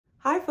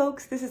Hi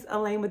folks, this is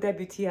Elaine with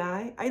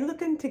WTI. Are you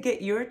looking to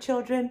get your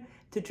children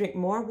to drink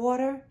more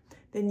water?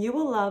 Then you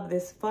will love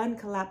this fun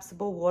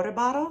collapsible water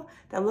bottle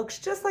that looks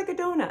just like a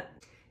donut.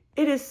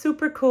 It is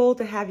super cool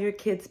to have your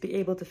kids be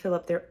able to fill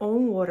up their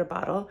own water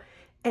bottle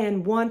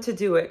and want to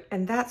do it,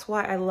 and that's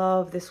why I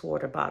love this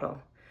water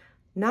bottle.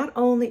 Not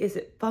only is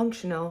it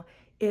functional,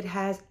 it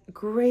has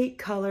great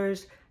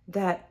colors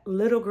that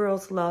little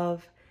girls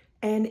love,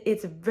 and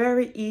it's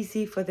very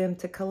easy for them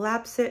to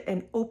collapse it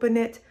and open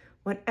it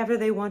whenever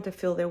they want to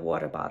fill their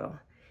water bottle.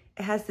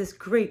 It has this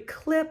great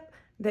clip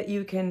that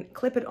you can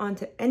clip it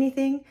onto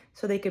anything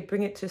so they could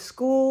bring it to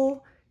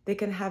school. They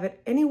can have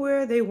it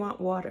anywhere they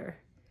want water.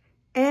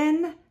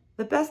 And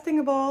the best thing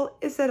of all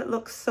is that it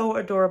looks so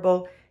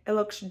adorable. It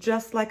looks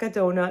just like a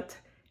donut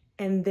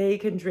and they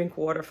can drink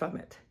water from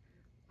it.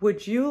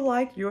 Would you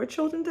like your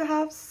children to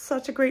have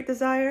such a great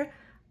desire?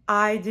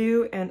 I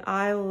do, and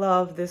I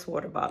love this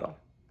water bottle.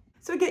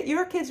 So get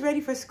your kids ready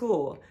for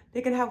school.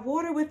 They can have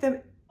water with them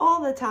all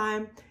the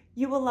time.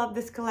 You will love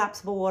this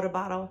collapsible water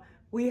bottle.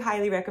 We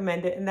highly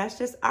recommend it, and that's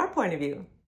just our point of view.